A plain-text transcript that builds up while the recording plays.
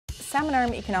Salmon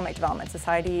Arm Economic Development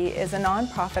Society is a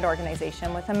non-profit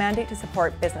organization with a mandate to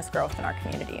support business growth in our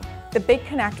community. The Big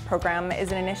Connect program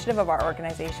is an initiative of our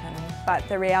organization, but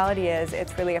the reality is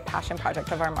it's really a passion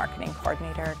project of our marketing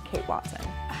coordinator, Kate Watson.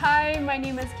 Hi, my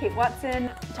name is Kate Watson.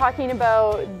 Talking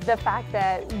about the fact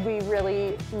that we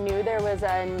really knew there was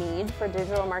a need for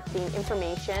digital marketing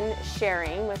information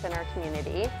sharing within our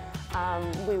community.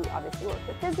 We obviously work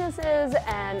with businesses,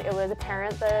 and it was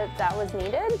apparent that that was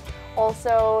needed.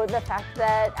 Also, the fact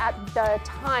that at the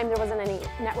time there wasn't any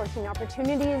networking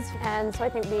opportunities, and so I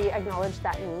think we acknowledged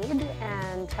that need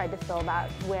and tried to fill that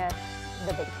with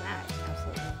the Big Connect.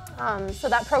 Absolutely. So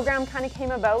that program kind of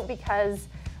came about because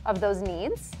of those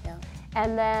needs. Yeah.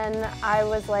 And then I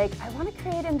was like, I want to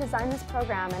create and design this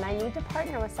program, and I need to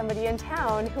partner with somebody in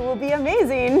town who will be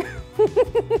amazing.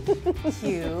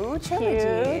 Cue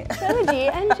Trilogy. Trilogy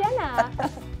and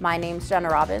Jenna. My name's Jenna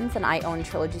Robbins, and I own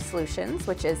Trilogy Solutions,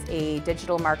 which is a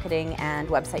digital marketing and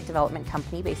website development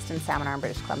company based in Salmon Arm,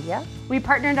 British Columbia. We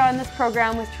partnered on this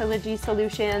program with Trilogy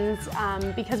Solutions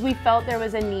because we felt there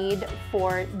was a need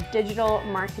for digital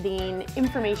marketing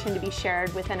information to be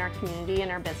shared within our community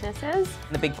and our businesses.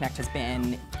 The Big Connect has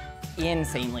been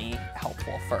insanely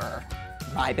helpful for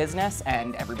my business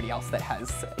and everybody else that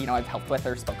has, I've helped with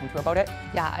or spoken to about it.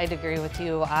 Yeah, I'd agree with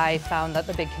you. I found that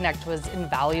the Big Connect was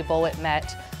invaluable. It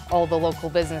met all the local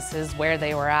businesses where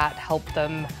they were at, helped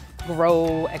them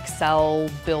grow, excel,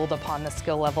 build upon the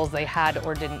skill levels they had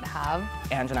or didn't have.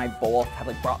 Ange and I both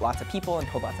have brought lots of people and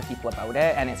told lots of people about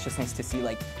it, and it's just nice to see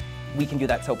we can do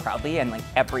that so proudly, and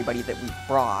everybody that we've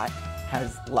brought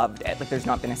has loved it. There's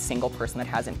not been a single person that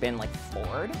hasn't been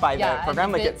floored by the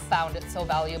program. Yeah, found it so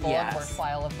valuable Yes. and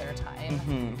worthwhile of their time.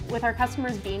 Mm-hmm. With our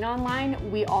customers being online,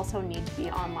 we also need to be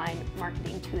online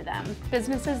marketing to them.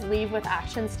 Businesses leave with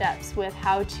action steps with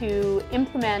how to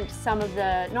implement some of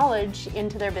the knowledge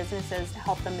into their businesses to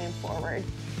help them move forward.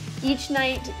 Each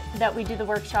night that we do the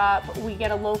workshop, we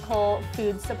get a local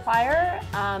food supplier,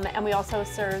 and we also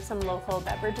serve some local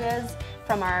beverages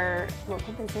from our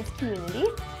local business community.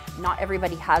 Not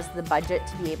everybody has the budget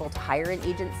to be able to hire an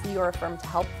agency or a firm to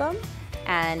help them.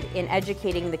 And in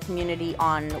educating the community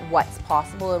on what's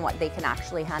possible and what they can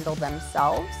actually handle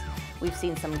themselves, we've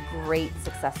seen some great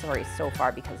success stories so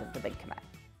far because of the Big Connect.